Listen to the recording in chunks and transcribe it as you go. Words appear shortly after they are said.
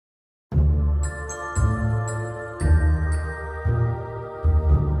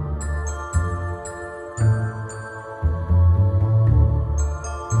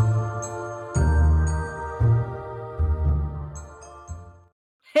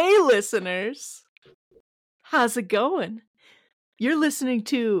listeners. How's it going? You're listening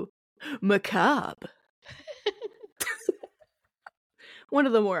to Macabre. One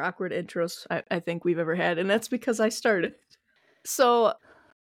of the more awkward intros I think we've ever had, and that's because I started. So,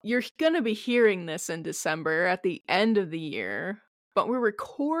 you're going to be hearing this in December at the end of the year, but we're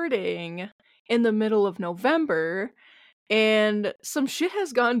recording in the middle of November, and some shit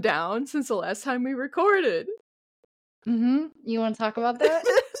has gone down since the last time we recorded. You want to talk about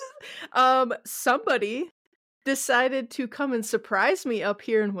that? Somebody decided to come and surprise me up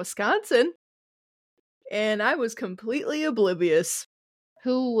here in Wisconsin, and I was completely oblivious.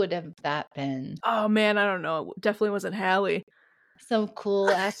 Who would have that been? Oh man, I don't know. It definitely wasn't Hallie. Some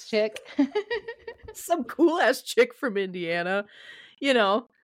cool ass chick. Some cool ass chick from Indiana. You know,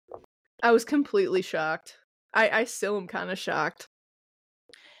 I was completely shocked. I still am kind of shocked.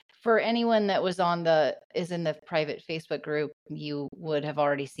 For anyone that is in the private Facebook group, you would have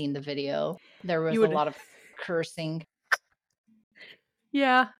already seen the video. There was a lot of cursing.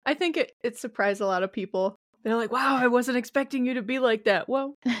 Yeah, I think it surprised a lot of people. They're like, "Wow, I wasn't expecting you to be like that."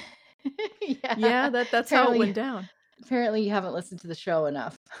 Well, yeah, that's how it went down. Apparently, you haven't listened to the show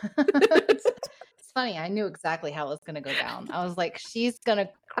enough. It's funny. I knew exactly how it was going to go down. I was like, she's going to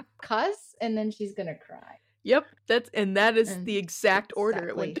cuss and then she's going to cry. Yep, that is the exact order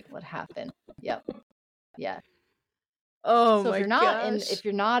it went. What happened? Yep. Yeah. Oh so my gosh. If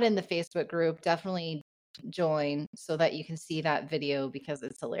you're not in the Facebook group, definitely join so that you can see that video because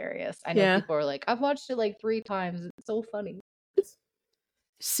it's hilarious. I know people are like, I've watched it like 3 times. It's so funny.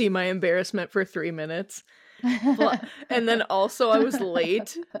 See my embarrassment for 3 minutes. And then also I was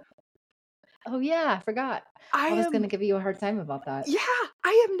late. Oh yeah, I forgot. I was going to give you a hard time about that. Yeah,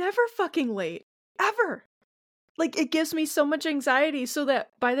 I am never fucking late. Ever. Like, it gives me so much anxiety so that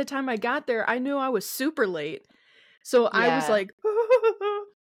by the time I got there, I knew I was super late. So I was like...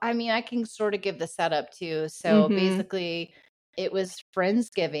 I mean, I can sort of give the setup too. So basically, it was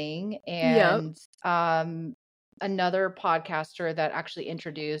Friendsgiving and another podcaster that actually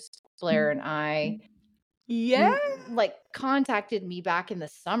introduced Blair and I contacted me back in the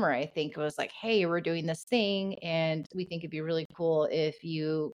summer. I think it was like, hey, we're doing this thing and we think it'd be really cool if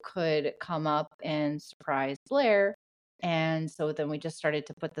you could come up and surprise Blair. And so then we just started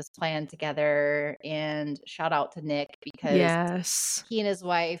to put this plan together, and shout out to Nick because he and his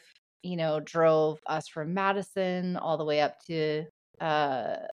wife, drove us from Madison all the way up to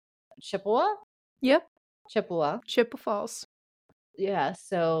Chippewa. Yep. Chippewa Falls. Yeah.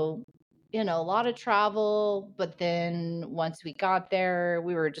 So, a lot of travel, but then once we got there,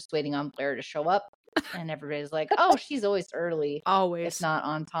 we were just waiting on Blair to show up. And everybody's like, oh, she's always early. Always. It's not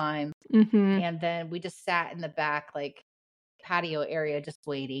on time. And then we just sat in the back, patio area, just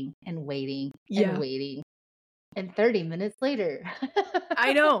waiting and waiting and waiting. And 30 minutes later.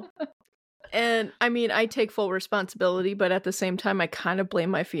 I know. And I mean, I take full responsibility, but at the same time, I kind of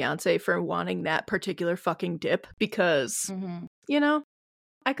blame my fiance for wanting that particular fucking dip because,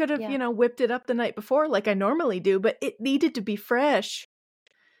 I could have, whipped it up the night before like I normally do, but it needed to be fresh.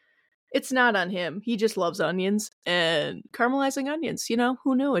 It's not on him. He just loves onions and caramelizing onions.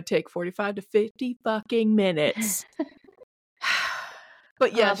 Who knew it'd take 45 to 50 fucking minutes?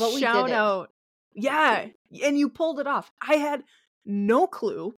 But shout out. Yeah. And you pulled it off. I had no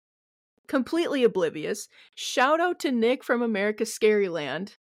clue. Completely oblivious. Shout out to Nick from America's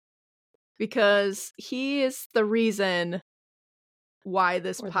Scaryland because he is the reason why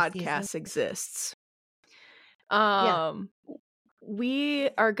this podcast exists. We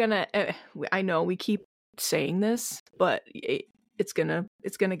are gonna I know we keep saying this, but it's gonna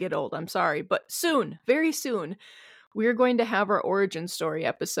get old. I'm sorry, but soon, very soon, we're going to have our origin story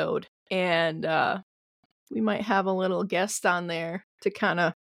episode, and we might have a little guest on there to kind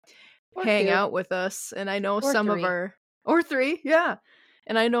of hang out with us. And I know some of our... Or 3, yeah.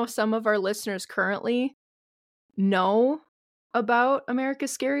 And I know some of our listeners currently know about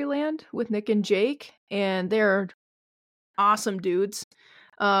America's Scaryland with Nick and Jake, and they're awesome dudes.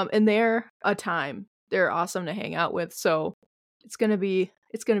 And they're a time. They're awesome to hang out with, so it's gonna be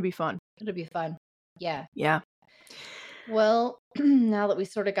fun. It'll be fun. Yeah. Yeah. Well, now that we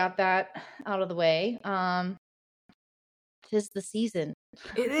sort of got that out of the way, 'tis the season.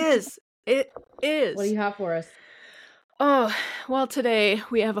 It is. It is. What do you have for us? Oh, well, today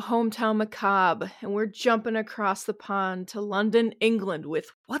we have a hometown macabre, and we're jumping across the pond to London, England with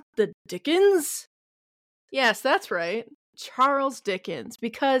what the Dickens? Yes, that's right. Charles Dickens,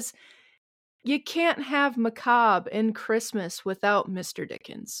 because you can't have macabre in Christmas without Mr.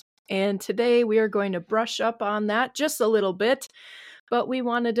 Dickens. And today we are going to brush up on that just a little bit, but we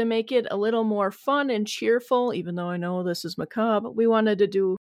wanted to make it a little more fun and cheerful, even though I know this is macabre. We wanted to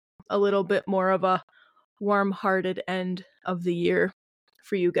do a little bit more of a warm-hearted end of the year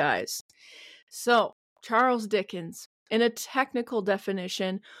for you guys. So, Charles Dickens, in a technical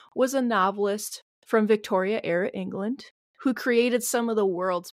definition, was a novelist from Victoria-era England who created some of the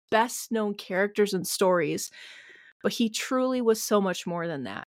world's best-known characters and stories, but he truly was so much more than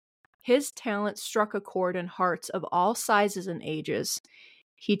that. His talent struck a chord in hearts of all sizes and ages.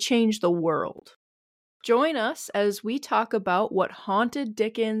 He changed the world. Join us as we talk about what haunted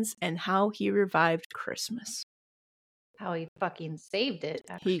Dickens and how he revived Christmas. How he fucking saved it,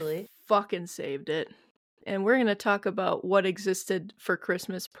 actually. He fucking saved it. And we're going to talk about what existed for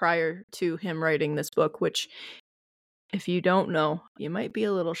Christmas prior to him writing this book, which, if you don't know, you might be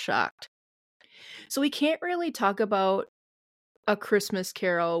a little shocked. So we can't really talk about A Christmas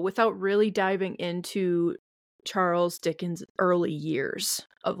Carol without really diving into Charles Dickens' early years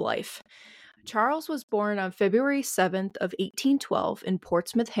of life. Charles was born on February 7th of 1812 in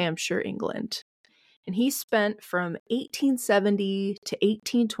Portsmouth, Hampshire, England. And he spent from 1870 to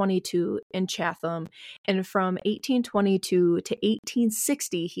 1822 in Chatham, and from 1822 to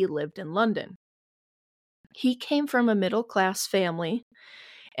 1860 he lived in London. He came from a middle-class family,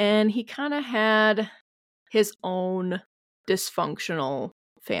 and he kind of had his own dysfunctional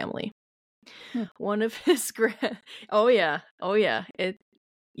family. One of his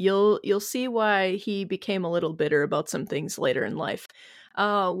you'll see why he became a little bitter about some things later in life.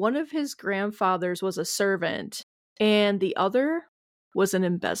 One of his grandfathers was a servant, and the other was an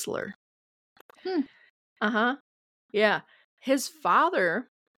embezzler. Yeah. His father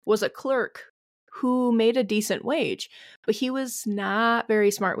was a clerk who made a decent wage, but he was not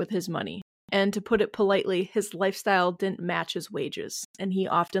very smart with his money. And to put it politely, his lifestyle didn't match his wages, and he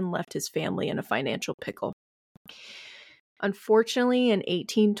often left his family in a financial pickle. Unfortunately, in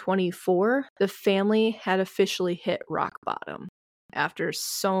 1824, the family had officially hit rock bottom after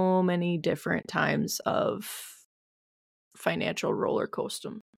so many different times of financial roller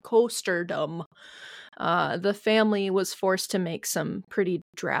coasterdom. The family was forced to make some pretty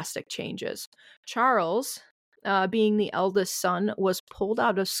drastic changes. Charles, being the eldest son, was pulled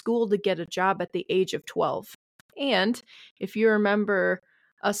out of school to get a job at the age of 12. And if you remember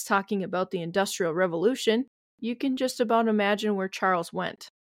us talking about the Industrial Revolution, you can just about imagine where Charles went.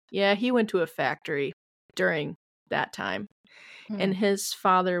 Yeah, he went to a factory during that time. And his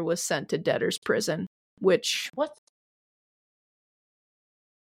father was sent to debtor's prison, which... What?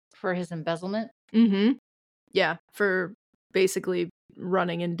 For his embezzlement? Yeah, for basically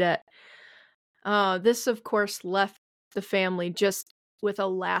running in debt. This, of course, left the family just with a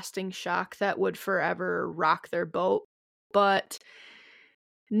lasting shock that would forever rock their boat. But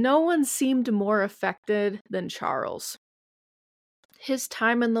no one seemed more affected than Charles. His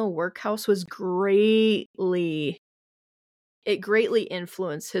time in the workhouse was greatly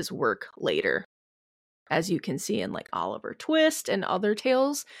influenced his work later. As you can see in like Oliver Twist and other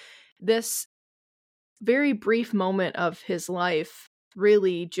tales, this very brief moment of his life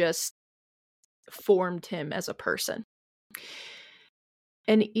really just formed him as a person.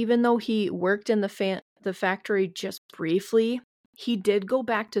 And even though he worked in the factory just briefly, he did go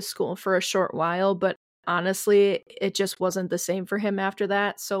back to school for a short while, but honestly, it just wasn't the same for him after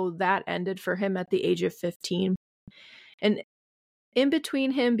that. So that ended for him at the age of 15. And in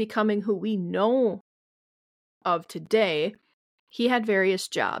between him becoming who we know of today, he had various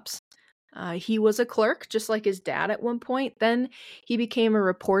jobs. He was a clerk, just like his dad at one point. Then he became a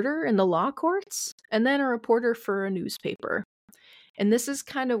reporter in the law courts, and then a reporter for a newspaper. And this is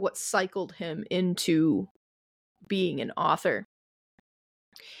kind of what cycled him into being an author.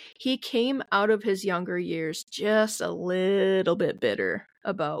 He came out of his younger years just a little bit bitter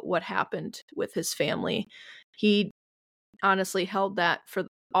about what happened with his family. He honestly held that for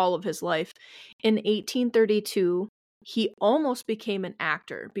all of his life. In 1832, he almost became an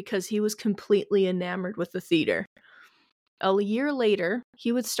actor because he was completely enamored with the theater. A year later,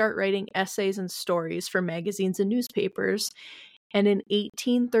 he would start writing essays and stories for magazines and newspapers. And in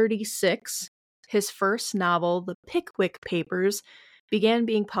 1836, his first novel, The Pickwick Papers, began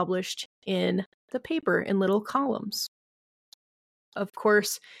being published in the paper in little columns. Of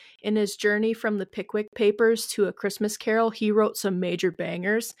course, in his journey from the Pickwick Papers to A Christmas Carol, he wrote some major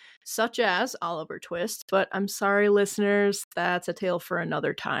bangers, such as Oliver Twist, but I'm sorry, listeners, that's a tale for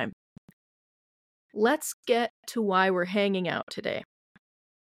another time. Let's get to why we're hanging out today.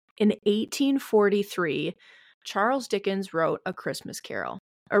 In 1843, Charles Dickens wrote A Christmas Carol.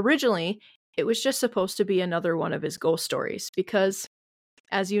 Originally, it was just supposed to be another one of his ghost stories, because,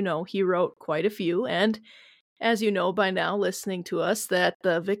 as you know, he wrote quite a few, and as you know by now, listening to us, that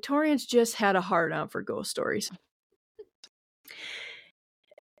the Victorians just had a hard-on for ghost stories.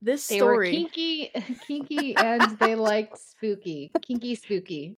 This They were story. kinky, and they liked spooky. Kinky,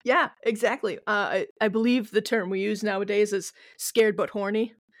 spooky. Yeah, exactly. I believe the term we use nowadays is scared but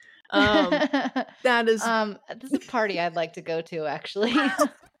horny. That is. This is a party I'd like to go to, actually.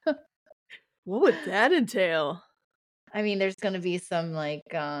 What would that entail? I mean, there's going to be some like,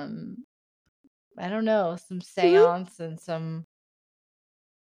 I don't know, some seance and some.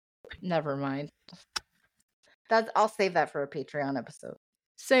 Never mind. I'll save that for a Patreon episode.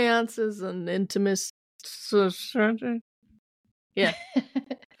 Seances and intimacy. Yeah.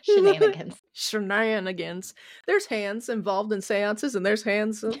 Shenanigans. Shenanigans. There's hands involved in seances, and there's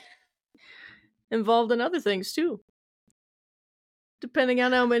hands involved in other things too. Depending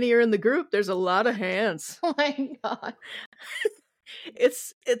on how many are in the group, there's a lot of hands. Oh my god.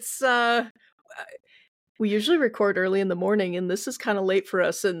 It's we usually record early in the morning, and this is kind of late for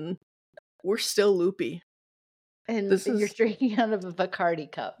us, and we're still loopy. And you're drinking out of a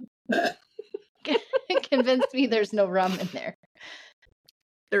Bacardi cup. Convince me there's no rum in there.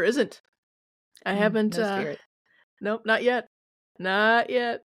 There isn't. I haven't. No spirit. Nope, not yet. Not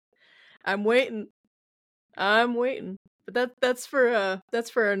yet. I'm waiting. But that's for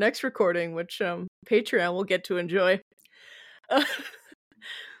our next recording, which Patreon will get to enjoy.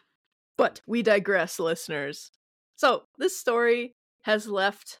 But we digress, listeners. So this story has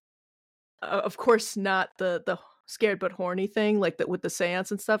left, of course, not the scared but horny thing, like that with the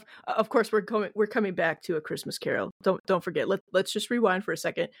seance and stuff. Of course, we're coming back to A Christmas Carol. Don't forget. Let's just rewind for a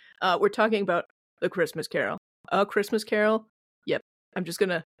second. We're talking about The Christmas Carol. A Christmas Carol. Yep. I'm just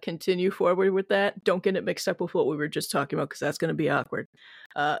gonna continue forward with that. Don't get it mixed up with what we were just talking about, because that's gonna be awkward.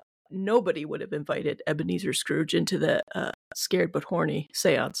 Nobody would have invited Ebenezer Scrooge into the scared but horny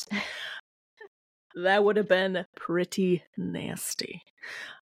seance. That would have been pretty nasty.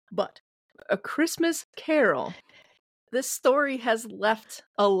 But A Christmas Carol. This story has left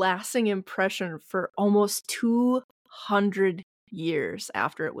a lasting impression for almost 200 years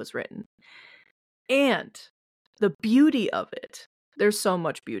after it was written. And the beauty of it, there's so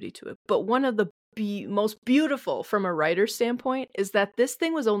much beauty to it, but one of the most beautiful from a writer's standpoint is that this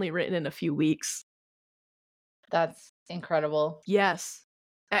thing was only written in a few weeks. That's incredible. Yes.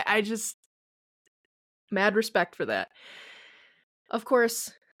 I just, mad respect for that. Of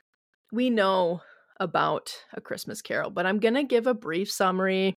course, we know about A Christmas Carol, but I'm going to give a brief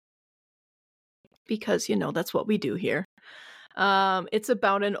summary because, that's what we do here. It's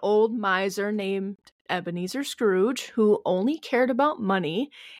about an old miser named Ebenezer Scrooge who only cared about money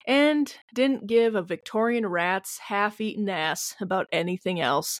and didn't give a Victorian rat's half-eaten ass about anything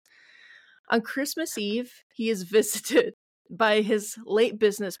else. On Christmas Eve, he is visited by his late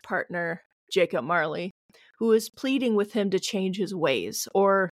business partner, Jacob Marley, who is pleading with him to change his ways,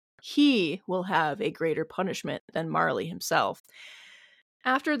 or he will have a greater punishment than Marley himself.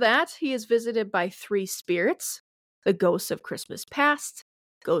 After that, he is visited by 3 spirits: the ghosts of Christmas past,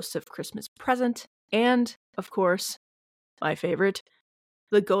 ghosts of Christmas present, and, of course, my favorite,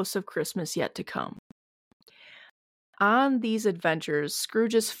 the ghosts of Christmas yet to come. On these adventures,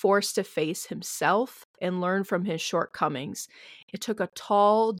 Scrooge is forced to face himself and learn from his shortcomings. It took a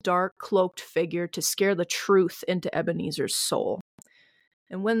tall, dark, cloaked figure to scare the truth into Ebenezer's soul.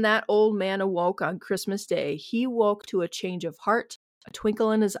 And when that old man awoke on Christmas Day, he woke to a change of heart, a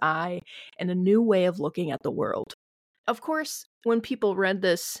twinkle in his eye, and a new way of looking at the world. Of course, when people read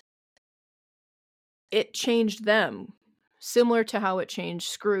this, it changed them, similar to how it changed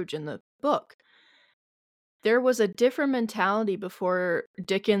Scrooge in the book. There was a different mentality before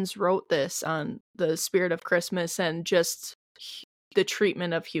Dickens wrote this on the spirit of Christmas and just the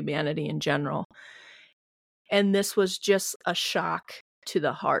treatment of humanity in general. And this was just a shock to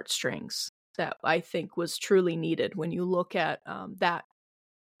the heartstrings that I think was truly needed when you look at that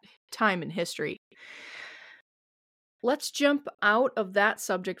time in history. Let's jump out of that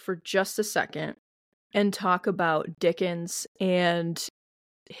subject for just a second and talk about Dickens and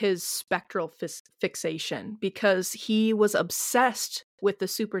his spectral fixation, because he was obsessed with the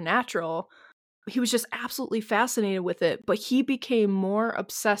supernatural. He was just absolutely fascinated with it, but he became more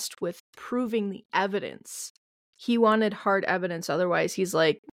obsessed with proving the evidence. He wanted hard evidence, otherwise he's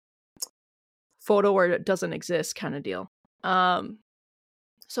like, photo or it doesn't exist kind of deal.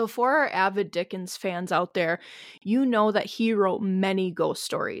 So for our avid Dickens fans out there, you know that he wrote many ghost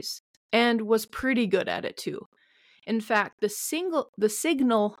stories and was pretty good at it too. In fact, the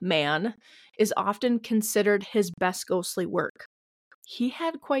Signal Man is often considered his best ghostly work. He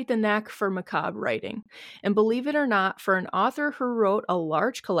had quite the knack for macabre writing, and believe it or not, for an author who wrote a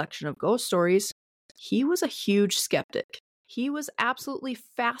large collection of ghost stories, he was a huge skeptic. He was absolutely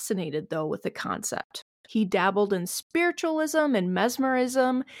fascinated, though, with the concept. He dabbled in spiritualism and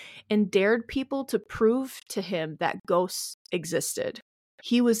mesmerism and dared people to prove to him that ghosts existed.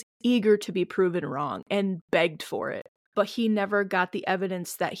 He was eager to be proven wrong and begged for it, but he never got the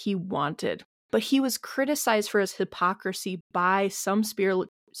evidence that he wanted. But he was criticized for his hypocrisy by some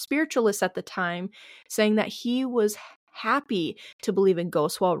spiritualists at the time, saying that he was happy to believe in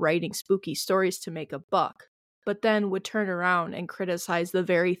ghosts while writing spooky stories to make a buck, but then would turn around and criticize the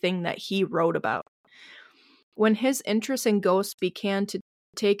very thing that he wrote about. When his interest in ghosts began to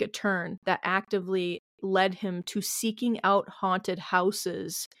take a turn that actively led him to seeking out haunted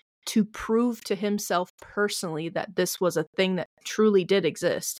houses to prove to himself personally that this was a thing that truly did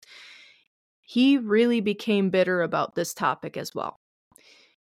exist, he really became bitter about this topic as well.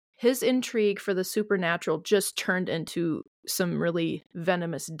 His intrigue for the supernatural just turned into some really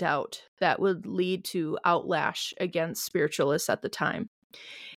venomous doubt that would lead to outlash against spiritualists at the time.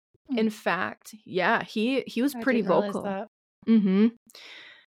 In fact, yeah, he was pretty vocal.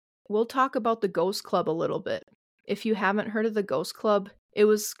 We'll talk about the Ghost Club a little bit. If you haven't heard of the Ghost Club, it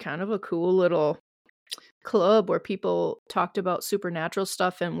was kind of a cool little club where people talked about supernatural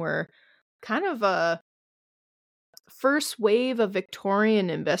stuff and were kind of a first wave of Victorian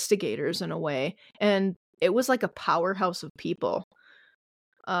investigators in a way. And it was like a powerhouse of people.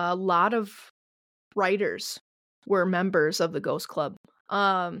 A lot of writers were members of the Ghost Club.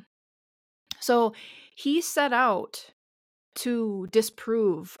 So he set out to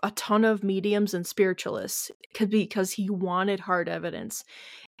disprove a ton of mediums and spiritualists because he wanted hard evidence.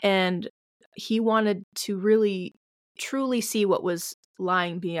 And he wanted to really, truly see what was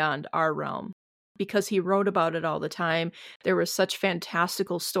lying beyond our realm, because he wrote about it all the time. There were such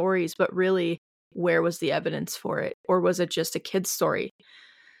fantastical stories, but really, where was the evidence for it? Or was it just a kid's story?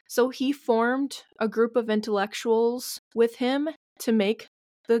 So he formed a group of intellectuals with him to make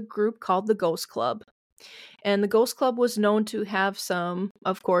the group called the Ghost Club. And the Ghost Club was known to have some,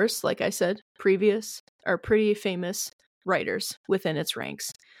 of course, like I said, pretty famous writers within its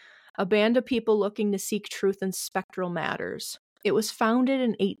ranks. A band of people looking to seek truth in spectral matters. It was founded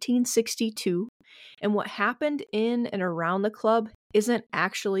in 1862, and what happened in and around the club isn't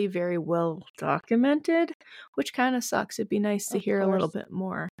actually very well documented, which kind of sucks. It'd be nice to hear a little bit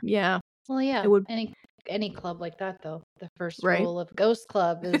more. Yeah. Well, yeah. It would. Any club like that, though, the first right? rule of Ghost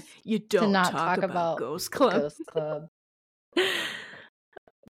Club is you don't to not talk about Ghost Club. Ghost Club.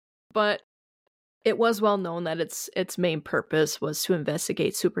 But it was well known that its main purpose was to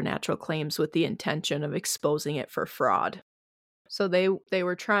investigate supernatural claims with the intention of exposing it for fraud. So they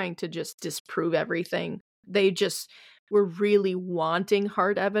were trying to just disprove everything. They just were really wanting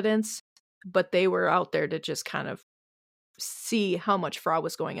hard evidence, but they were out there to just kind of see how much fraud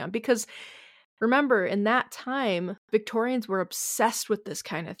was going on. Because remember, in that time, Victorians were obsessed with this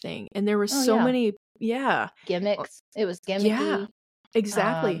kind of thing. And there were many, gimmicks. It was gimmicky. Yeah,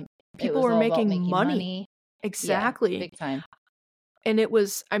 exactly. People were making money. Exactly. Yeah, big time. And it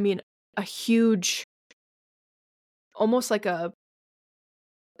was, a huge, almost like a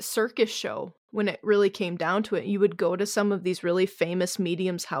circus show when it really came down to it. You would go to some of these really famous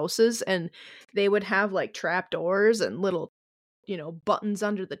mediums' houses and they would have like trap doors and little, buttons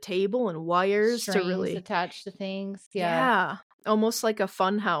under the table and wires Strings to really attached to things. Yeah. Almost like a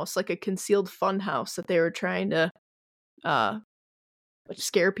fun house, like a concealed fun house that they were trying to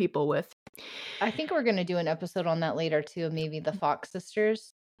scare people with. I think we're going to do an episode on that later too. Maybe the Fox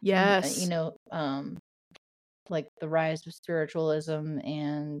sisters. Yes. Like the rise of spiritualism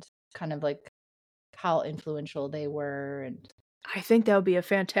and kind of like how influential they were. And I think that would be a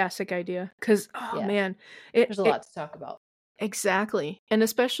fantastic idea because, man, there's a lot to talk about. Exactly. And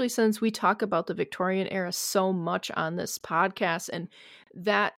especially since we talk about the Victorian era so much on this podcast, and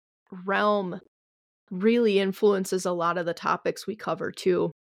that realm really influences a lot of the topics we cover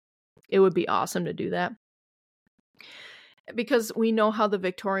too. It would be awesome to do that. Because we know how the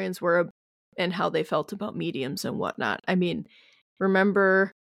Victorians were and how they felt about mediums and whatnot.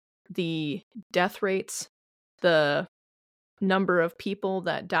 Remember the death rates, the number of people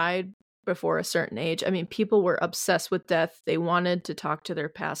that died before a certain age. People were obsessed with death. They wanted to talk to their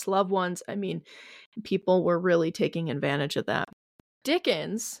past loved ones. People were really taking advantage of that.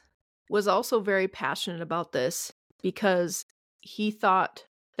 Dickens was also very passionate about this because he thought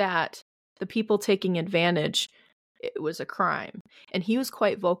that the people taking advantage, it was a crime. And he was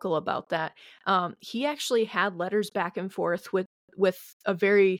quite vocal about that. He actually had letters back and forth with a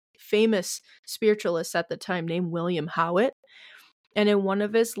very famous spiritualist at the time named William Howitt. And in one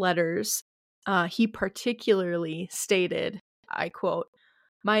of his letters, he particularly stated, I quote,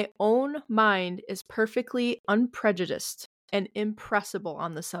 "My own mind is perfectly unprejudiced and impressible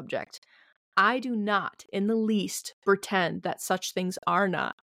on the subject. I do not in the least pretend that such things are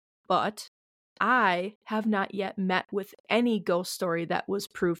not, but I have not yet met with any ghost story that was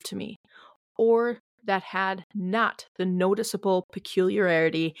proved to me, or that had not the noticeable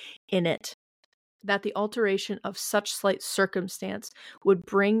peculiarity in it that the alteration of such slight circumstance would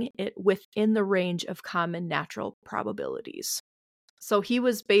bring it within the range of common natural probabilities. So he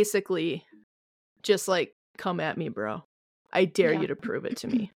was basically just like, come at me, bro. I dare Yeah. you to prove it to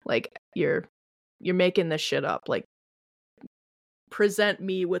me. Like, you're making this shit up. Like, present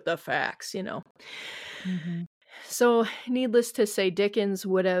me with the facts, you know. Mm-hmm. So, needless to say, Dickens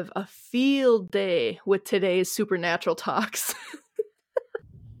would have a field day with today's supernatural talks.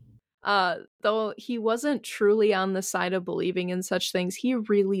 Though he wasn't truly on the side of believing in such things, he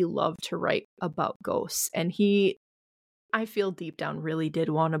really loved to write about ghosts. And he, I feel deep down, really did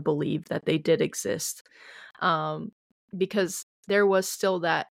want to believe that they did exist. Because there was still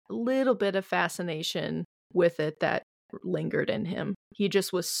that little bit of fascination with it that lingered in him. He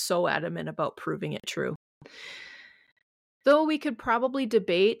just was so adamant about proving it true. Though we could probably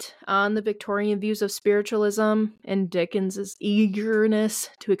debate on the Victorian views of spiritualism and Dickens's eagerness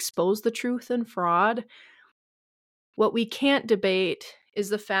to expose the truth and fraud, what we can't debate is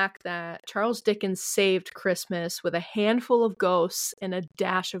the fact that Charles Dickens saved Christmas with a handful of ghosts and a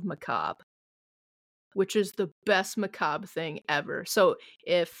dash of macabre, which is the best macabre thing ever. So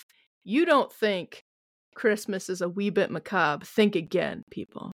if you don't think Christmas is a wee bit macabre, think again,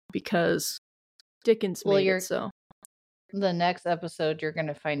 people, because Dickens made it so. The next episode you're going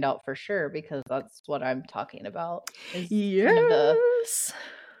to find out for sure, because that's what I'm talking about. Is Yes.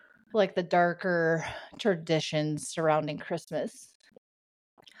 kind of the darker traditions surrounding Christmas.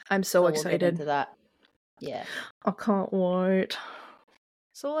 I'm so We'll excited. get into that. Yeah. I can't wait.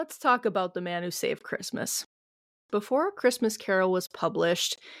 So let's talk about The Man Who Saved Christmas. Before A Christmas Carol was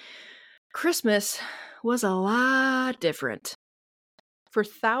published, Christmas was a lot different. For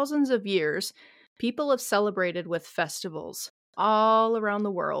thousands of years, people have celebrated with festivals all around the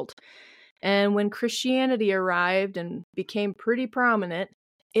world. And when Christianity arrived and became pretty prominent,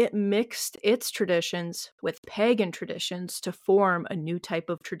 it mixed its traditions with pagan traditions to form a new type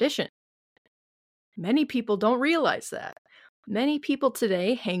of tradition. Many people don't realize that. Many people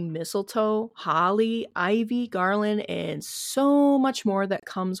today hang mistletoe, holly, ivy, garland, and so much more that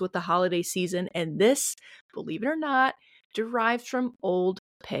comes with the holiday season. And this, believe it or not, derives from old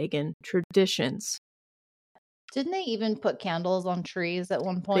pagan traditions. Didn't they even put candles on trees at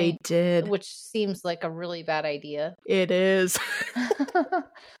one point? They did. Which seems like a really bad idea. It is.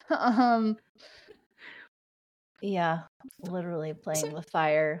 Yeah, literally playing with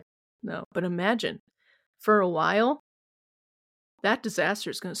fire. No, but imagine, for a while, that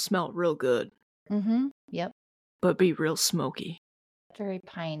disaster is going to smell real good. Mm-hmm. Yep. But be real smoky. Very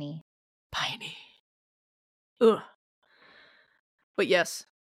piney. Piney. Ugh. But yes,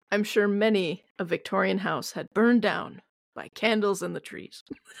 I'm sure many a Victorian house had burned down by candles in the trees.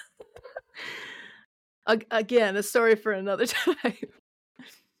 Again, a story for another time.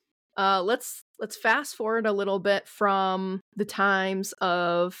 Let's fast forward a little bit from the times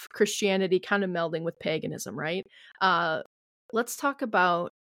of Christianity kind of melding with paganism, right? Let's talk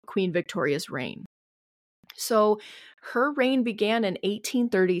about Queen Victoria's reign. So her reign began in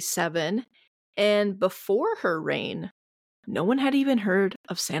 1837, and before her reign, no one had even heard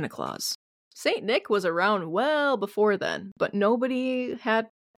of Santa Claus. Saint Nick was around well before then, but nobody had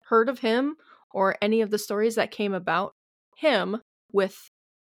heard of him or any of the stories that came about him with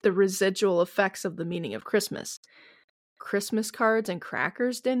the residual effects of the meaning of Christmas. Christmas cards and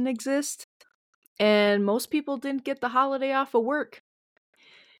crackers didn't exist, and most people didn't get the holiday off of work.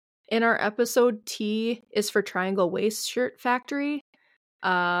 In our episode T is for Triangle Waist Shirt Factory,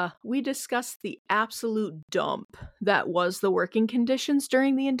 we discussed the absolute dump that was the working conditions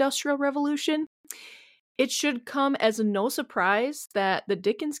during the Industrial Revolution. It should come as no surprise that the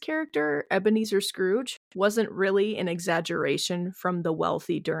Dickens character, Ebenezer Scrooge, wasn't really an exaggeration from the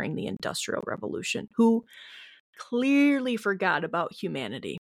wealthy during the Industrial Revolution, who clearly forgot about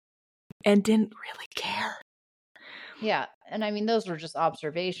humanity and didn't really care. Yeah, and I mean, those were just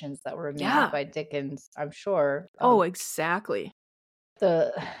observations that were made by Dickens, I'm sure. Oh, exactly.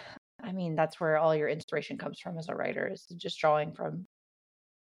 That's where all your inspiration comes from as a writer, is just drawing from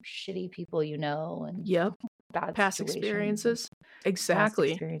shitty people you know and bad past experiences. Exactly.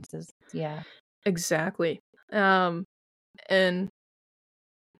 Past experiences. Yeah. Exactly. And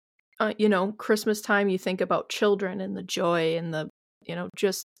Christmas time, you think about children and the joy and the,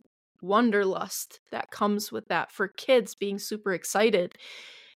 just wanderlust that comes with that for kids being super excited.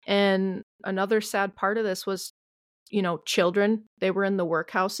 And another sad part of this was, children, they were in the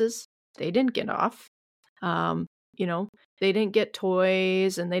workhouses they didn't get off. Um, you know, they didn't get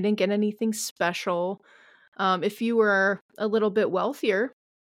toys and they didn't get anything special. If you were a little bit wealthier,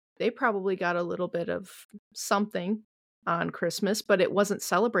 they probably got a little bit of something on Christmas, but it wasn't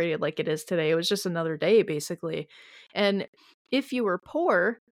celebrated like it is today. It was just another day, basically. And if you were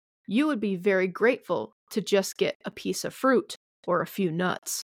poor, you would be very grateful to just get a piece of fruit or a few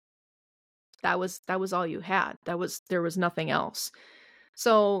nuts. That was all you had. There was nothing else.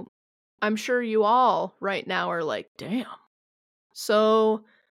 So I'm sure you all right now are like, damn. So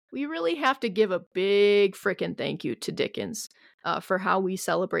we really have to give a big frickin' thank you to Dickens for how we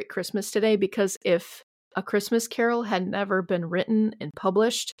celebrate Christmas today, because if A Christmas Carol had never been written and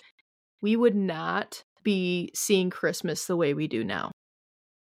published, we would not be seeing Christmas the way we do now.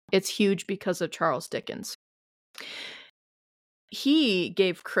 It's huge because of Charles Dickens. He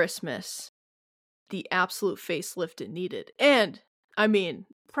gave Christmas the absolute facelift it needed. And, I mean,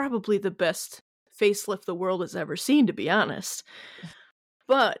 probably the best facelift the world has ever seen, to be honest.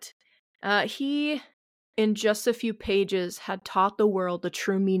 But he, in just a few pages, had taught the world the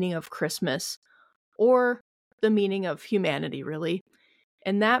true meaning of Christmas, or the meaning of humanity, really.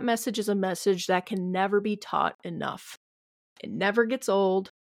 And that message is a message that can never be taught enough. It never gets old,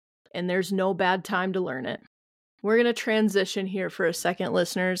 and there's no bad time to learn it. We're going to transition here for a second,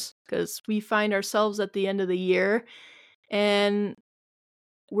 listeners, because we find ourselves at the end of the year, and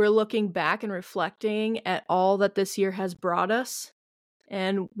we're looking back and reflecting at all that this year has brought us.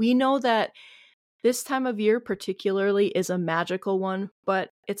 And we know that this time of year particularly is a magical one, but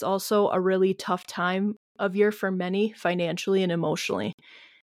it's also a really tough time of year for many, financially and emotionally.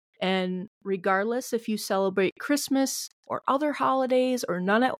 And regardless if you celebrate Christmas or other holidays or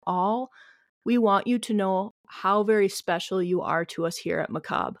none at all, we want you to know how very special you are to us here at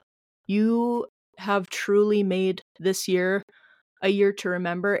Macabre. You have truly made this year a year to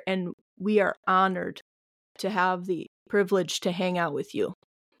remember, and we are honored to have the privilege to hang out with you.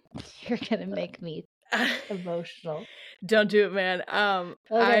 You're gonna make me emotional. Don't do it, man.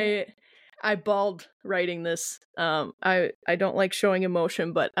 Okay. I bawled writing this. I don't like showing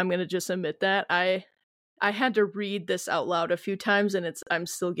emotion, but I'm gonna just admit that I had to read this out loud a few times, and I'm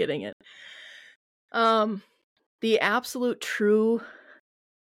still getting it. The absolute true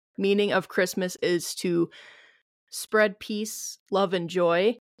meaning of Christmas is to spread peace, love, and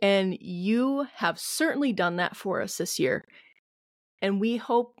joy, and you have certainly done that for us this year. And we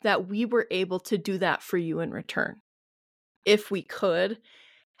hope that we were able to do that for you in return. If we could,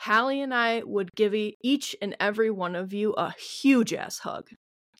 Hallie and I would give each and every one of you a huge ass hug.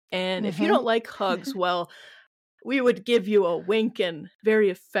 And if you don't like hugs, well, we would give you a wink and very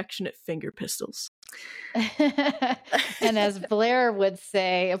affectionate finger pistols. And as Blair would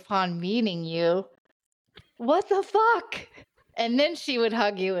say upon meeting you, what the fuck? And then she would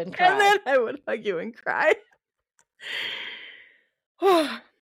hug you and cry. And then I would hug you and cry.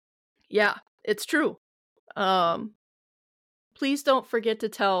 Yeah, it's true. Please don't forget to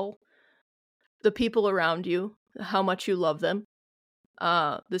tell the people around you how much you love them.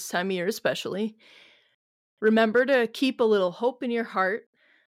 This time of year especially. Remember to keep a little hope in your heart,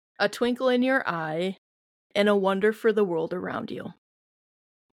 a twinkle in your eye, and a wonder for the world around you.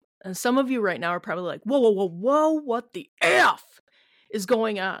 And some of you right now are probably like, whoa, whoa, whoa, whoa, what the F is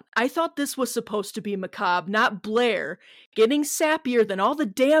going on? I thought this was supposed to be Macabre, not Blair, getting sappier than all the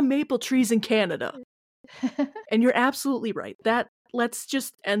damn maple trees in Canada. And you're absolutely right. Let's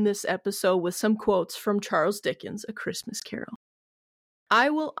just end this episode with some quotes from Charles Dickens' A Christmas Carol.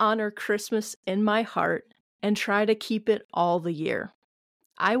 I will honor Christmas in my heart and try to keep it all the year.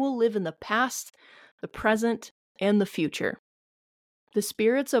 I will live in the past, the present, and the future. The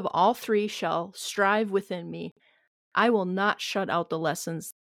spirits of all three shall strive within me. I will not shut out the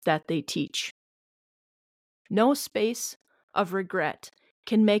lessons that they teach. No space of regret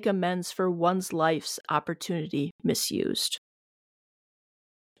can make amends for one's life's opportunity misused.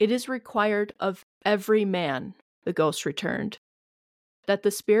 It is required of every man, the ghost returned, that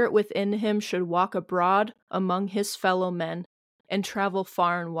the spirit within him should walk abroad among his fellow men and travel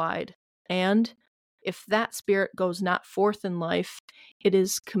far and wide. And if that spirit goes not forth in life, it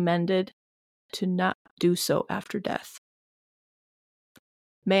is commended to not do so after death.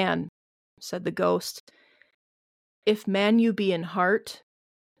 Man, said the ghost, if man you be in heart,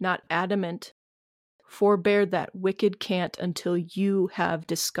 not adamant, forbear that wicked cant until you have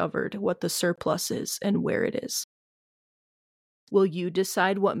discovered what the surplus is and where it is. Will you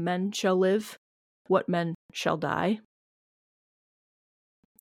decide what men shall live, what men shall die?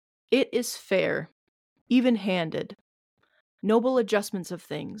 It is fair, even-handed, noble adjustments of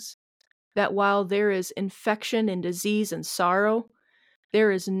things, that while there is infection and disease and sorrow,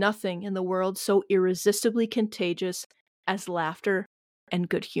 There is nothing in the world so irresistibly contagious as laughter and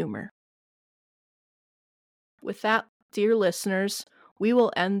good humor. With that, dear listeners, we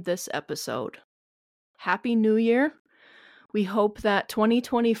will end this episode. Happy New Year! We hope that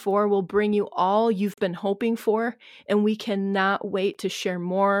 2024 will bring you all you've been hoping for, and we cannot wait to share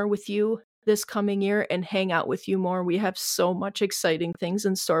more with you this coming year and hang out with you more. We have so much exciting things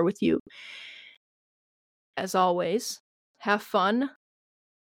in store with you. As always, have fun,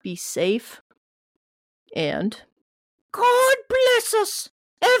 be safe, and God bless us,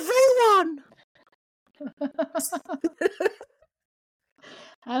 everyone!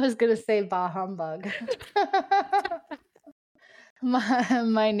 I was going to say bah humbug.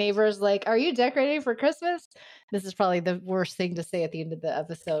 My neighbor's like, "Are you decorating for Christmas?" This is probably the worst thing to say at the end of the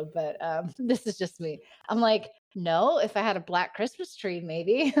episode, but this is just me. I'm like, no, if I had a black Christmas tree,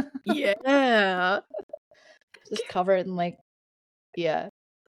 maybe. Yeah. Just cover it in like, yeah.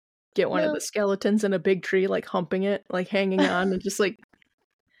 Get one of the skeletons in a big tree, like humping it, like hanging on, and just like,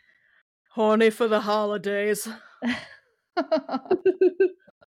 horny for the holidays.